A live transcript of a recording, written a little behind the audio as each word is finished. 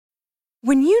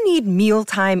When you need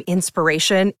mealtime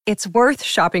inspiration, it's worth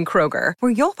shopping Kroger,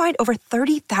 where you'll find over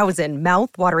 30,000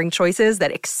 mouth-watering choices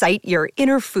that excite your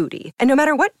inner foodie. And no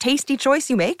matter what tasty choice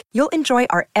you make, you'll enjoy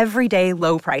our everyday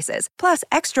low prices, plus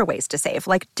extra ways to save,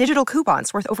 like digital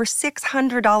coupons worth over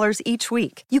 $600 each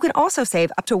week. You can also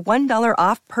save up to $1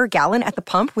 off per gallon at the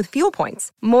pump with fuel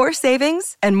points. More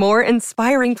savings and more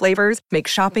inspiring flavors make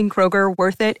shopping Kroger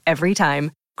worth it every time.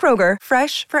 Kroger,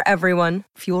 fresh for everyone.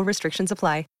 Fuel restrictions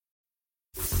apply.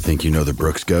 Think you know the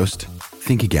Brooks Ghost?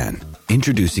 Think again.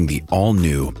 Introducing the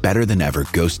all-new, better-than-ever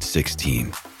Ghost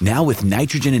 16. Now with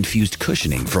nitrogen-infused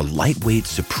cushioning for lightweight,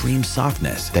 supreme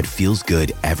softness that feels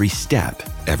good every step,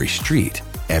 every street,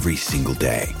 every single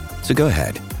day. So go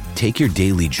ahead, take your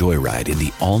daily joyride in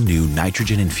the all-new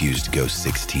nitrogen-infused Ghost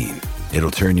 16.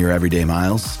 It'll turn your everyday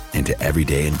miles into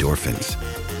everyday endorphins.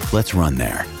 Let's run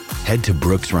there. Head to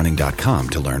brooksrunning.com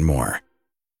to learn more.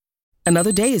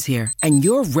 Another day is here, and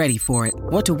you're ready for it.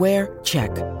 What to wear? Check.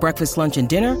 Breakfast, lunch, and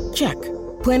dinner? Check.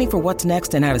 Planning for what's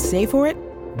next and how to save for it?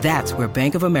 That's where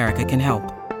Bank of America can help.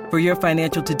 For your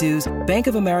financial to-dos, Bank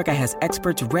of America has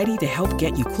experts ready to help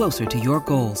get you closer to your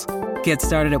goals. Get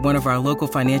started at one of our local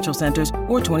financial centers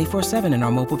or 24/7 in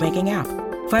our mobile banking app.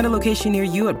 Find a location near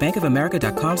you at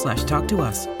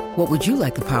bankofamerica.com/talktous. What would you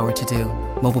like the power to do?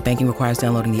 Mobile banking requires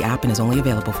downloading the app and is only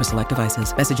available for select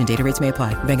devices. Message and data rates may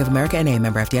apply. Bank of America N.A.,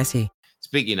 member FDIC.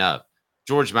 Speaking of,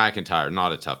 George McIntyre,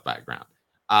 not a tough background.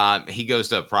 He goes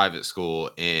to a private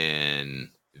school in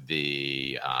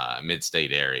the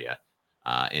mid-state area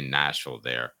in Nashville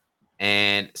there.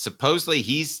 And supposedly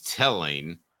he's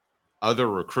telling other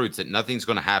recruits that nothing's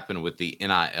going to happen with the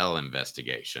NIL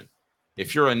investigation.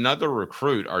 If you're another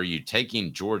recruit, are you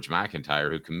taking George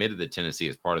McIntyre, who committed to Tennessee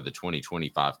as part of the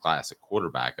 2025 class at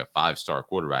quarterback, a 5-star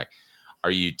quarterback? Are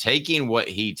you taking what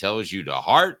he tells you to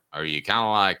heart? Or are you kind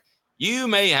of like, you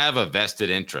may have a vested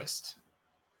interest?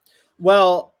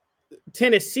 Well,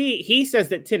 Tennessee, he says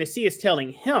that Tennessee is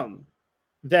telling him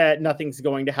that nothing's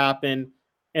going to happen.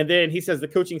 And then he says the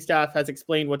coaching staff has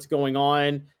explained what's going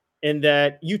on and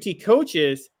that UT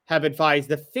coaches have advised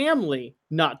the family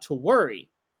not to worry.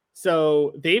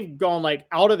 So they've gone like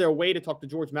out of their way to talk to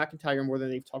George McIntyre more than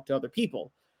they've talked to other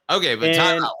people. Okay, but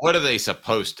time out. What are they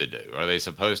supposed to do? Are they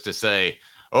supposed to say,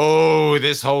 oh,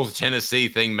 this whole Tennessee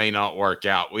thing may not work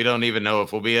out. We don't even know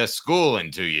if we'll be a school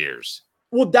in 2 years.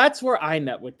 Well, that's where I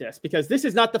met with this, because this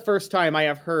is not the first time I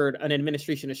have heard an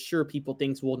administration assure people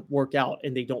things will work out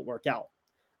and they don't work out.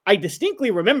 I distinctly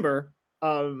remember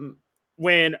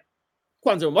when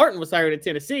Quanzo Martin was hired at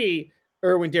Tennessee,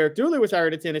 or when Derek Dooley was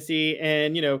hired at Tennessee,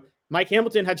 and, you know, Mike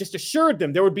Hamilton had just assured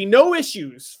them there would be no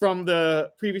issues from the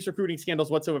previous recruiting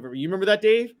scandals whatsoever. You remember that,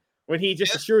 Dave? When he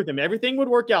just assured them everything would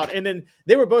work out. And then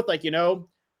they were both like, you know,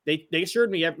 they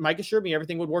assured me, Mike assured me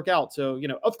everything would work out. So, you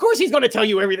know, of course he's going to tell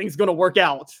you everything's going to work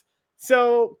out.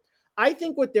 So I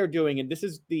think what they're doing, and this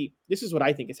is what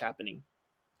I think is happening.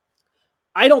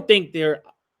 I think the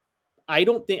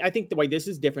way this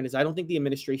is different is I don't think the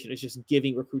administration is just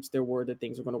giving recruits their word that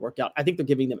things are going to work out. I think they're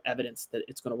giving them evidence that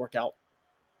it's going to work out.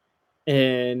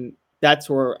 And that's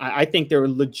where I think they're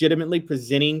legitimately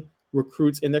presenting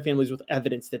recruits and their families with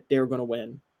evidence that they're going to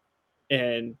win.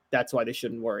 And that's why they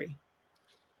shouldn't worry.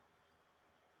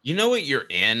 You know what you're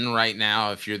in right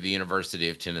now if you're the University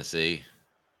of Tennessee?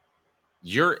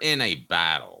 You're in a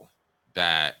battle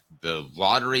that the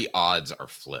lottery odds are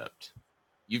flipped.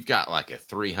 You've got like a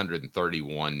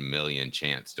 331 million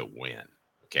chance to win,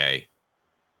 okay?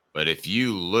 But if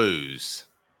you lose,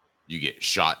 you get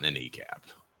shot in the kneecap.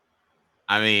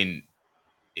 I mean,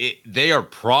 they are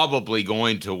probably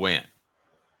going to win.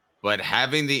 But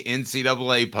having the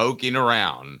NCAA poking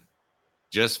around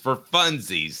just for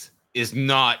funsies is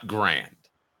not grand.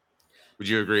 Would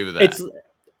you agree with that?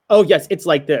 Yes, it's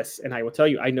like this. And I will tell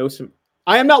you, I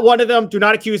am not one of them. Do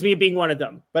not accuse me of being one of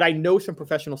them. But I know some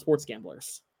professional sports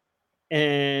gamblers.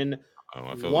 And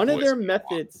one of their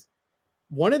methods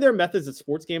of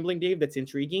sports gambling, Dave, that's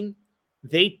intriguing,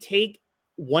 they take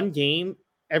one game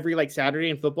every like Saturday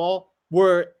in football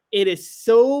where it is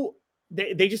so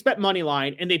they just bet money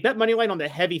line, and they bet money line on the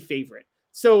heavy favorite.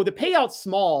 So the payout's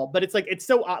small, but it's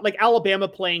so like Alabama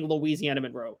playing Louisiana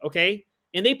Monroe, okay?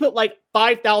 And they put like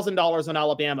 $5,000 on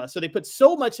Alabama. So they put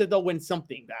so much that they'll win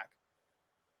something back.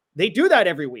 They do that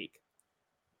every week.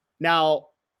 Now,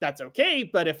 that's okay,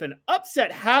 but if an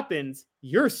upset happens,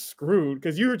 you're screwed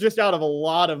because you're just out of a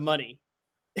lot of money.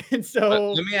 And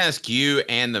so let me ask you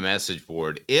and the message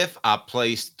board, if I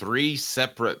place 3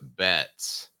 separate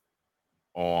bets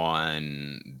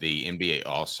on the NBA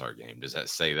All-Star game, does that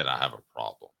say that I have a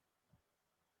problem?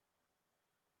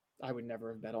 I would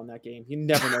never have bet on that game. You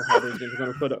never know how those games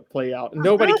are going to play out.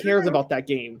 Nobody cares about that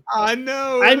game. I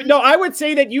know. I would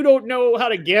say that you don't know how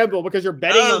to gamble because you're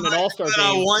betting on an all-star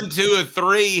game. 1, 2, or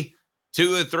 3.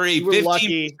 2 or 3. You were 15%.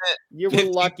 lucky. You were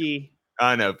lucky.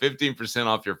 I know. 15%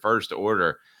 off your first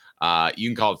order. You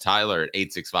can call Tyler at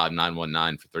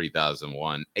 865-919 for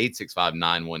 3001.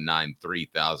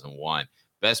 865-919-3001.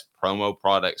 Best promo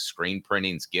products, screen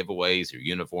printings, giveaways, or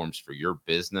uniforms for your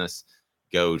business.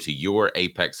 Go to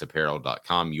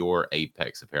yourapexapparel.com,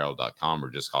 yourapexapparel.com, or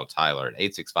just call Tyler at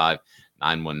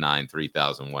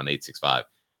 865-919-3001,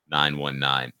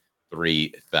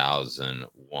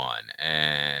 865-919-3001.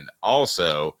 And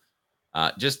also,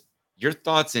 just your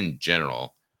thoughts in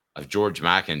general of George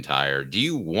McIntyre. Do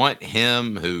you want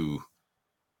him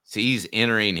he's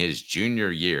entering his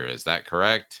junior year? Is that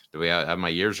correct? Do we have my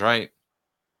years right?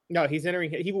 No, he is in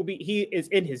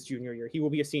his junior year. He will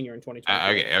be a senior in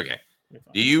 2020. Okay.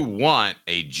 Do you want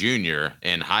a junior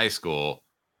in high school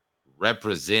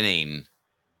representing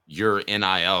your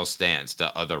NIL stance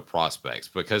to other prospects?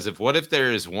 Because what if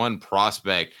there is one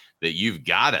prospect that you've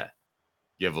got to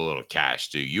give a little cash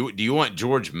to? Do you want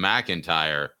George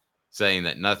McIntyre saying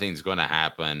that nothing's going to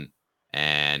happen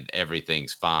and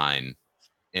everything's fine?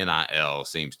 NIL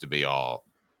seems to be all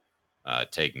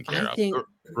taken care of.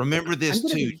 Remember this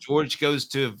too. George goes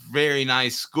to a very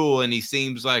nice school and he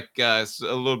seems like a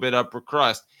little bit upper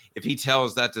crust. If he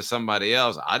tells that to somebody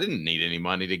else, I didn't need any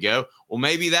money to go. Well,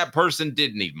 maybe that person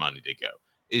did need money to go.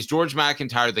 Is George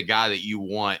McIntyre the guy that you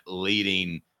want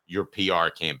leading your PR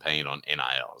campaign on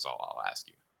NIL? Is all I'll ask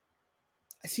you.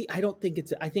 See, I didn't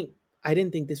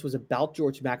think this was about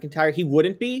George McIntyre. He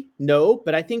wouldn't be, no,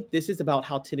 but I think this is about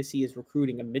how Tennessee is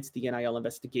recruiting amidst the NIL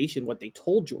investigation, what they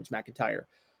told George McIntyre.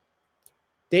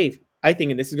 Dave, I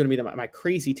think, and this is going to be my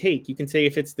crazy take, you can say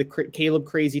if it's the Caleb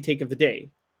crazy take of the day.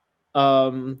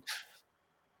 I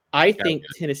think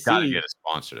Tennessee... Got to get a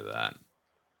sponsor to that.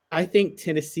 I think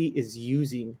Tennessee is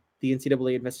using the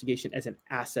NCAA investigation as an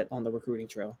asset on the recruiting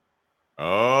trail.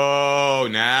 Oh,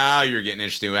 now you're getting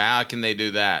interesting. How can they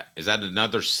do that? Is that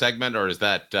another segment, or is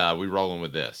that we rolling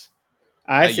with this?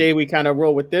 I say we kind of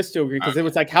roll with this too, because it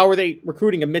was like, how are they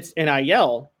recruiting amidst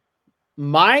NIL?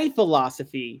 My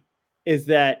philosophy is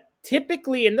that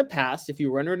typically in the past, if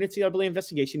you were under an NCAA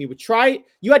investigation, you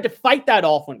had to fight that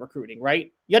off when recruiting,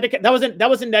 right? That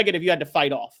was a negative you had to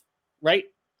fight off, right?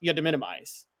 You had to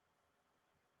minimize.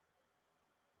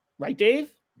 Right,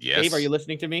 Dave? Yes. Dave, are you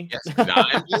listening to me? Yes. No,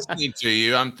 I'm listening to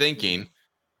you. I'm thinking.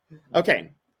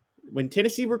 Okay. When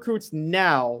Tennessee recruits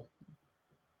now,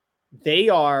 they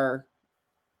are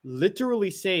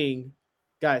literally saying,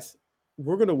 guys,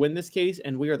 we're going to win this case,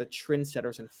 and we are the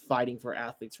trendsetters in fighting for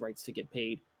athletes' rights to get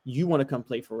paid. You want to come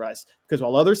play for us. Because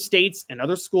while other states and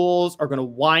other schools are going to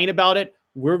whine about it,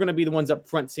 we're going to be the ones up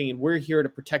front saying we're here to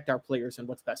protect our players and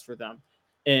what's best for them.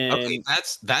 And okay,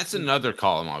 that's another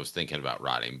column I was thinking about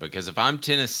writing, because if I'm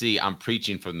Tennessee, I'm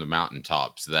preaching from the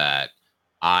mountaintops that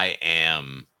I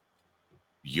am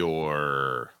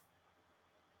your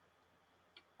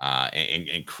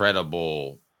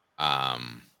incredible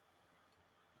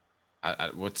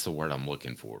what's the word I'm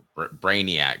looking for?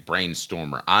 Brainiac,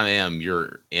 brainstormer. I am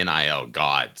your NIL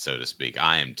god, so to speak.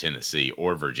 I am Tennessee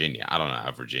or Virginia. I don't know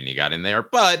how Virginia got in there,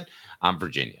 but I'm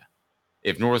Virginia.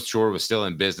 If North Shore was still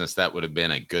in business, that would have been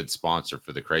a good sponsor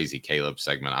for the Crazy Caleb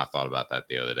segment. I thought about that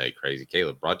the other day. Crazy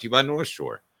Caleb, brought to you by North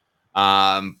Shore.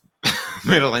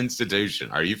 Middle institution.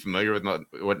 Are you familiar with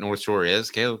what North Shore is,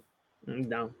 Caleb?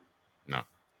 No.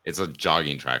 It's a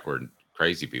jogging track where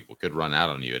crazy people could run out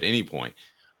on you at any point.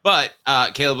 But,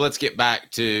 Caleb, let's get back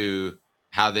to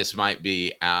how this might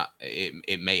be.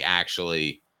 It may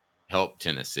actually help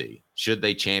Tennessee. Should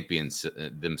they champion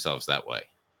themselves that way?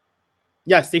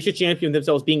 Yes, they should champion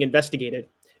themselves being investigated,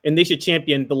 and they should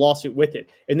champion the lawsuit with it.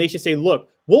 And they should say, look,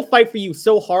 we'll fight for you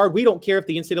so hard. We don't care if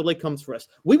the NCAA comes for us.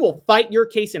 We will fight your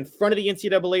case in front of the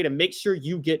NCAA to make sure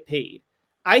you get paid.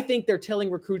 I think they're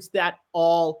telling recruits that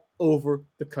all over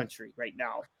the country right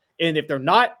now. And if they're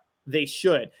not, they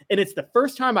should. And it's the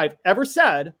first time I've ever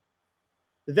said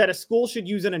that a school should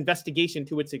use an investigation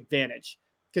to its advantage,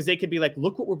 because they could be like,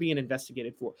 look what we're being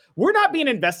investigated for. We're not being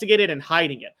investigated and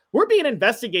hiding it. We're being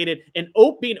investigated and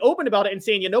being open about it and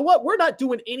saying, you know what? We're not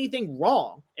doing anything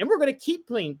wrong, and we're going to keep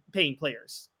paying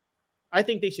players. I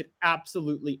think they should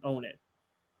absolutely own it.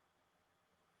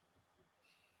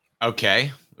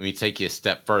 Okay, let me take you a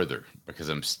step further, because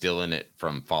I'm still in it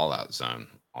from Fallout Zone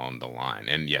on the line.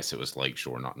 And yes, it was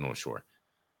Lakeshore, not North Shore.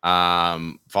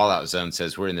 Fallout Zone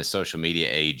says, we're in the social media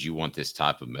age. You want this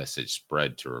type of message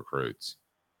spread to recruits.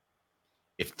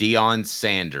 If Deion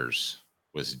Sanders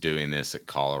was doing this at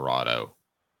Colorado,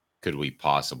 could we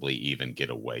possibly even get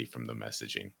away from the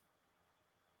messaging?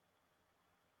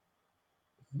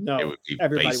 No,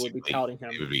 everybody would be touting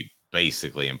him. It would be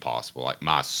basically impossible. Like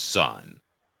my son,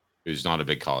 who's not a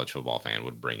big college football fan,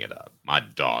 would bring it up. My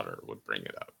daughter would bring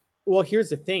it up. Well, here's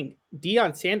the thing.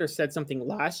 Deion Sanders said something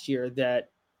last year that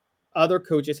other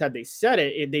coaches, had they said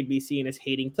it, they'd be seen as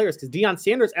hating players, because Deion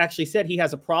Sanders actually said he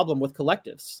has a problem with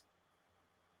collectives.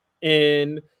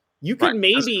 And you could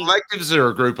maybe... Collectives are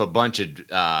a group, a bunch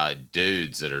of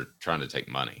dudes that are trying to take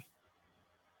money.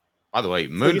 By the way,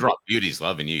 Moondrop Beauty's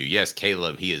loving you. Yes,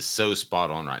 Caleb, he is so spot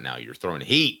on right now. You're throwing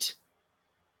heat.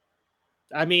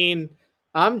 I mean,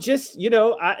 I'm just,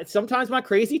 sometimes my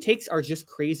crazy takes are just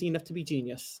crazy enough to be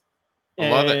genius. I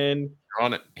love it. You're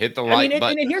on it. Hit the like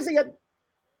button. And here's the...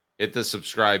 Hit the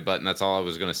subscribe button. That's all I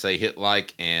was going to say. Hit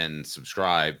like and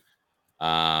subscribe.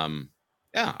 Yeah,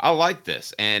 I like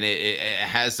this. And it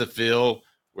has the feel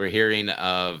we're hearing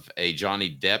of a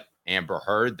Johnny Depp Amber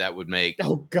Heard. That would make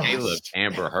Caleb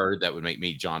Amber Heard. That would make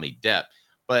me Johnny Depp.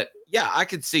 But yeah, I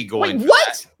could see going. Wait,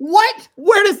 what? What?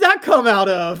 Where does that come out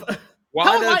of?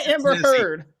 How am I Amber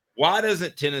Heard? Why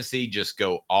doesn't Tennessee just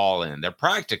go all in? They're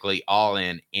practically all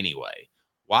in anyway.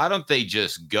 Why don't they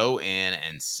just go in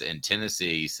and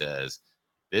Tennessee says,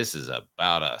 this is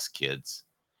about us, kids.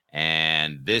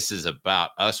 And this is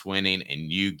about us winning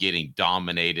and you getting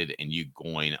dominated and you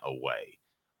going away.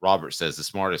 Robert says the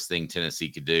smartest thing Tennessee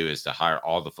could do is to hire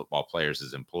all the football players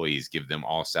as employees, give them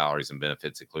all salaries and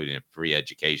benefits, including free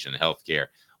education and health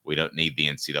care. We don't need the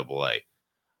NCAA.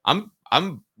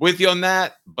 I'm with you on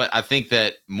that, but I think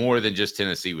that more than just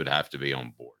Tennessee would have to be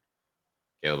on board.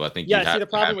 Caleb, I think you have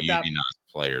to have unionized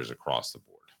players across the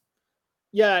board.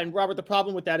 Yeah, and Robert, the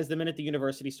problem with that is the minute the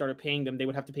university started paying them, they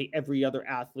would have to pay every other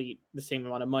athlete the same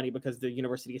amount of money because the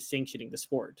university is sanctioning the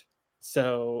sport.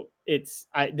 So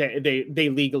they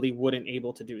legally wouldn't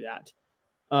able to do that.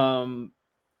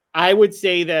 I would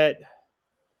say that,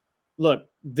 look,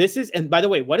 this is, and by the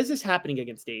way, what is this happening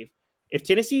against, Dave? If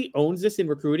Tennessee owns this in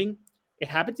recruiting, it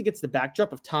happens against the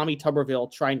backdrop of Tommy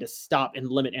Tuberville trying to stop and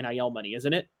limit NIL money,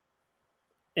 isn't it?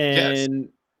 And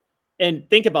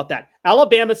think about that.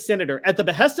 Alabama senator, at the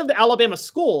behest of the Alabama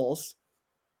schools,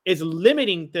 is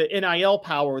limiting the NIL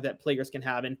power that players can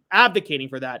have and advocating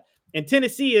for that. And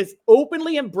Tennessee is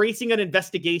openly embracing an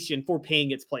investigation for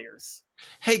paying its players.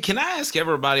 Hey, can I ask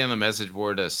everybody on the message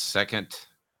board a second?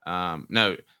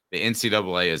 No, the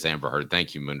NCAA is Amber Heard.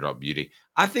 Thank you, Moondrop Beauty.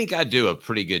 I think I do a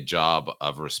pretty good job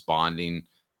of responding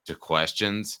to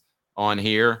questions on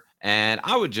here. And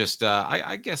I would just,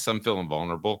 I guess I'm feeling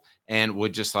vulnerable and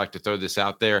would just like to throw this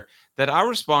out there that I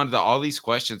responded to all these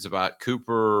questions about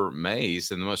Cooper Mays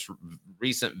in the most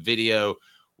recent video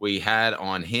we had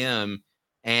on him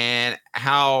and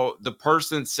how the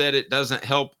person said it doesn't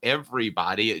help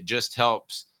everybody. It just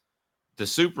helps the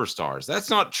superstars.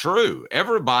 That's not true.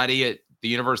 Everybody at the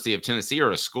University of Tennessee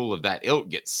or a school of that ilk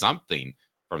gets something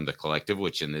from the collective,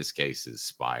 which in this case is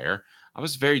Spire. I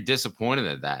was very disappointed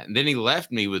at that. And then he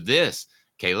left me with this,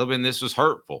 Caleb, and this was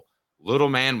hurtful. Little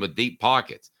man with deep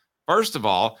pockets. First of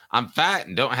all, I'm fat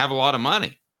and don't have a lot of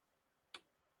money.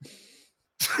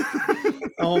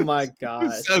 Oh, my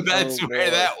God. So that's where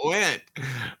that went.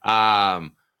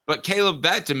 But Caleb,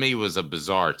 that to me was a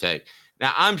bizarre take.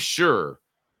 Now, I'm sure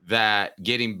that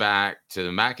getting back to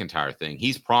the McIntyre thing,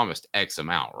 he's promised X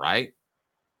amount, right? It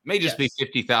may just be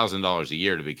 $50,000 a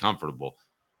year to be comfortable.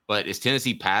 But is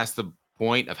Tennessee past the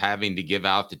point of having to give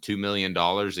out the $2 million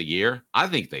a year? I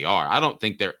think they are. I don't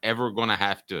think they're ever going to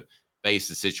have to face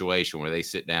a situation where they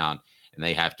sit down and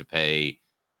they have to pay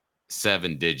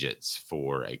 7 digits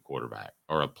for a quarterback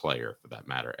or a player for that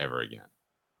matter ever again.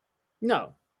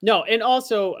 No. And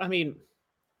also, I mean,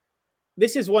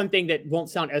 this is one thing that won't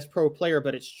sound as pro player,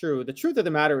 but it's true. The truth of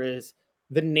the matter is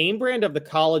the name brand of the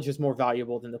college is more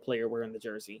valuable than the player wearing the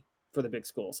jersey for the big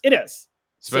schools. It is.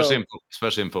 Especially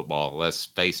in football, less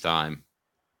FaceTime.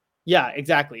 Yeah,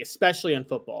 exactly. Especially in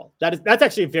football. That's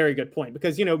actually a very good point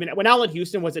because, when Allen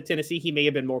Houston was at Tennessee, he may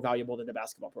have been more valuable than the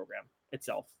basketball program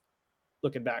itself.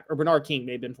 Looking back, or Bernard King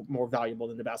may have been more valuable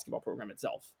than the basketball program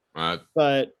itself. But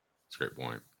that's a great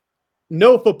point.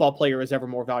 No football player is ever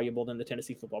more valuable than the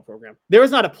Tennessee football program. There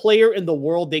is not a player in the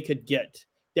world they could get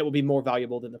that would be more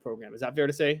valuable than the program. Is that fair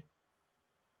to say?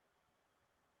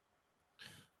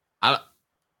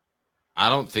 I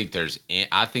don't think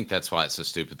I think that's why it's so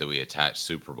stupid that we attach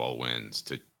Super Bowl wins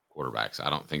to quarterbacks.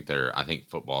 I think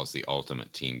football is the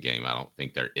ultimate team game. I don't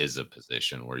think there is a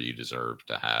position where you deserve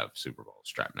to have Super Bowl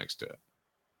strapped next to it.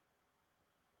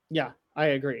 Yeah, I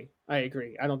agree. I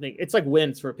don't think it's like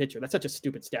wins for a pitcher. That's such a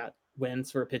stupid stat. Wins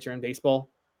for a pitcher in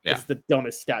baseball. Yeah. It's the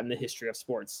dumbest stat in the history of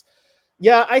sports.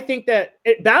 Yeah, I think that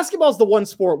basketball is the one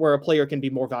sport where a player can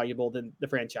be more valuable than the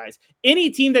franchise.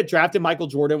 Any team that drafted Michael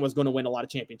Jordan was going to win a lot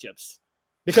of championships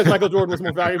because Michael Jordan was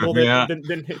more valuable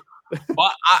than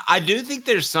Well, I do think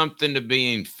there's something to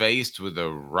being faced with the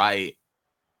right,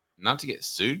 not to get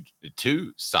sued,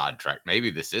 too sidetracked. Maybe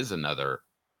this is another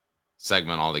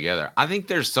segment altogether. I think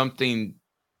there's something,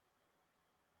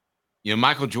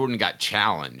 Michael Jordan got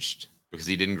challenged because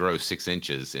he didn't grow 6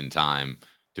 inches in time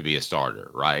to be a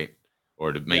starter, right?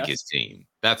 Or to make his team.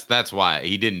 That's why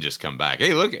he didn't just come back.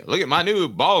 Hey, look at my new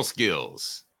ball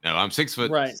skills. No, I'm 6 foot,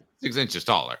 right. 6 inches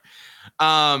taller.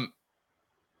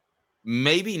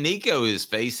 Maybe Nico is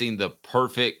facing the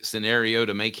perfect scenario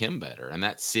to make him better, and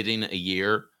that's sitting a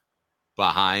year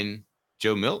behind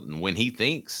Joe Milton when he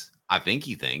thinks,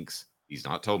 he's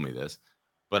not told me this,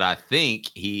 but I think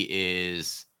he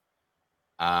is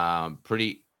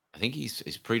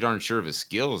he's pretty darn sure of his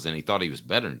skills, and he thought he was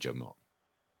better than Joe Milton.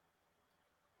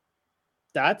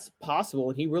 That's possible,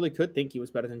 and he really could think he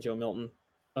was better than Joe Milton.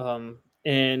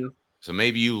 And so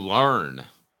maybe you learn.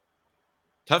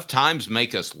 Tough times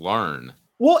make us learn.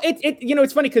 Well,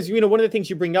 it's funny because one of the things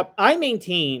you bring up, I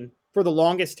maintain for the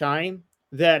longest time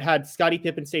that had Scottie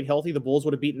Pippen stayed healthy, the Bulls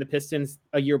would have beaten the Pistons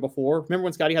a year before. Remember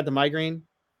when Scottie had the migraine?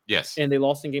 Yes. And they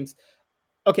lost in games.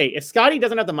 Okay, if Scottie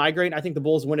doesn't have the migraine, I think the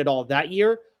Bulls win it all that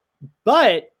year.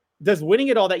 But does winning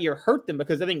it all that year hurt them?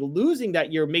 Because I think losing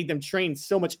that year made them train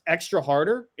so much extra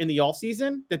harder in the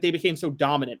offseason that they became so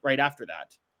dominant right after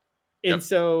that. And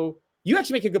so you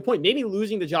actually make a good point. Maybe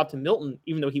losing the job to Milton,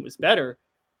 even though he was better,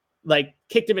 like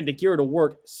kicked him into gear to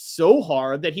work so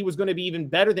hard that he was going to be even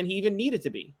better than he even needed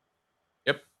to be.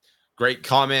 Yep. Great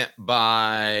comment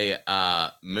by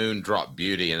Moon Drop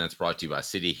Beauty, and that's brought to you by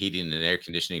City Heating and Air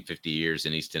Conditioning, 50 years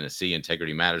in East Tennessee.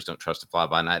 Integrity matters. Don't trust a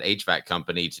fly-by-night HVAC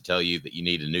company to tell you that you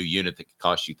need a new unit that could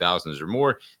cost you thousands or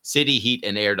more.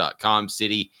 CityHeatandAir.com,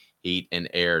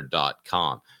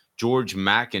 CityHeatandAir.com. George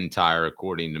McIntyre,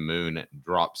 according to Moon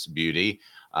Drops Beauty,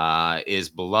 is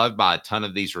beloved by a ton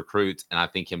of these recruits, and I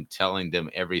think him telling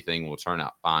them everything will turn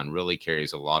out fine really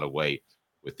carries a lot of weight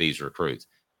with these recruits.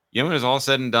 When it's all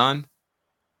said and done,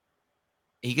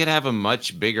 he could have a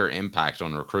much bigger impact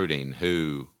on recruiting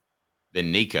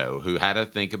than Nico, who had to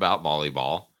think about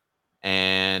volleyball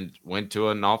and went to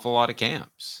an awful lot of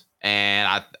camps.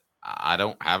 And I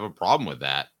don't have a problem with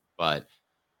that, but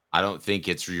I don't think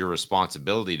it's your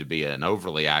responsibility to be an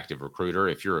overly active recruiter.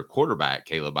 If you're a quarterback,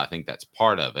 Caleb, I think that's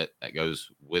part of it. That goes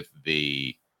with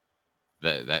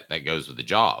that goes with the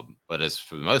job. But as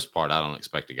for the most part, I don't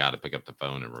expect a guy to pick up the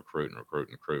phone and recruit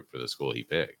for the school he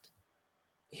picked.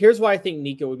 Here's why I think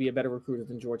Nico would be a better recruiter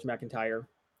than George McIntyre.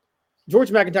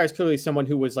 George McIntyre is clearly someone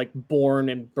who was like born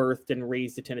and birthed and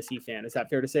raised a Tennessee fan. Is that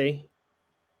fair to say?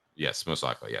 Yes, most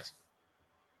likely, yes.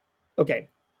 Okay.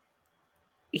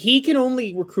 He can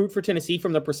only recruit for Tennessee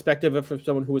from the perspective of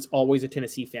someone who is always a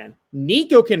Tennessee fan.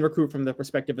 Nico can recruit from the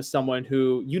perspective of someone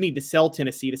who you need to sell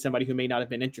Tennessee to somebody who may not have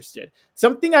been interested.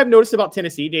 Something I've noticed about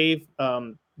Tennessee, Dave,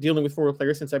 dealing with former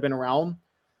players since I've been around,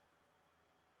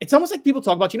 it's almost like people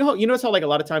talk about, you notice how like a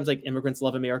lot of times like immigrants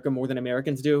love America more than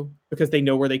Americans do because they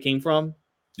know where they came from.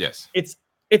 Yes. It's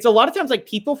a lot of times like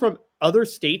people from other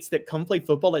states that come play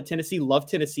football at Tennessee love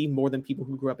Tennessee more than people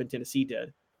who grew up in Tennessee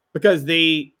did because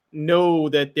they know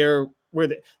that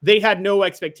they had no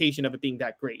expectation of it being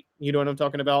that great. You know what I'm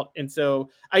talking about? And so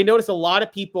I noticed a lot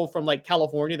of people from like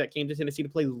California that came to Tennessee to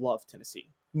play love Tennessee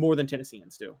more than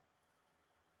Tennesseans do.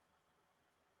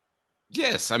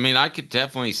 Yes, I mean, I could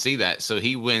definitely see that. So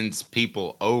he wins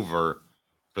people over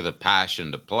for the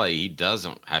passion to play. He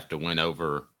doesn't have to win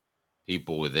over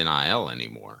people with NIL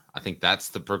anymore. I think that's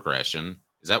the progression.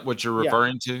 Is that what you're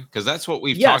referring to? Because that's what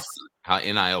we've talked about, how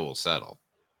NIL will settle.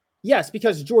 Yes,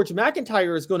 because George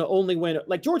McIntyre is going to only win.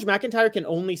 Like George McIntyre can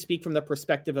only speak from the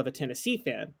perspective of a Tennessee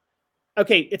fan.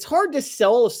 Okay, it's hard to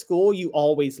sell a school you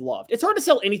always loved. It's hard to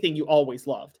sell anything you always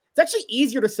loved. It's actually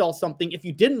easier to sell something if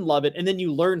you didn't love it and then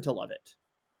you learn to love it.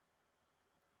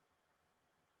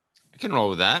 I can roll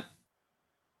with that.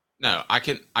 No, I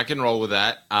can roll with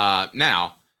that.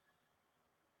 Now,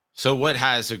 so what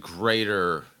has a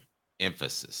greater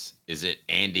emphasis? Is it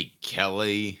Andy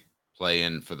Kelly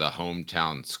playing for the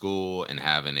hometown school and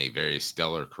having a very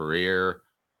stellar career?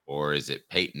 Or is it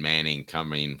Peyton Manning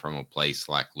coming from a place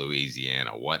like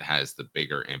Louisiana? What has the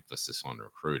bigger emphasis on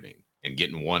recruiting and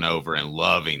getting one over and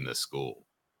loving the school?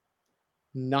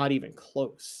 Not even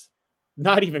close.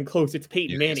 Not even close. It's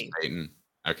Peyton Manning. It's Peyton?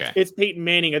 Okay. It's Peyton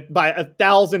Manning. By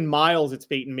 1,000 miles, it's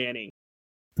Peyton Manning.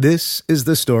 This is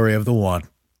the story of the one.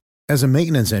 As a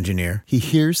maintenance engineer, he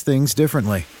hears things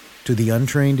differently. To the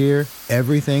untrained ear,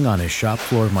 everything on his shop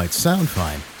floor might sound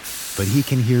fine, but he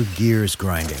can hear gears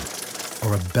grinding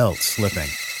or a belt slipping.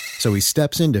 So he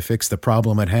steps in to fix the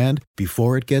problem at hand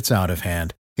before it gets out of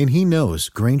hand. And he knows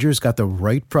Grainger's got the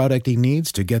right product he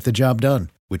needs to get the job done,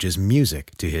 which is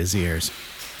music to his ears.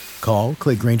 Call,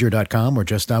 click Grainger.com, or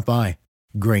just stop by.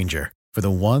 Grainger, for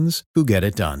the ones who get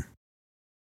it done.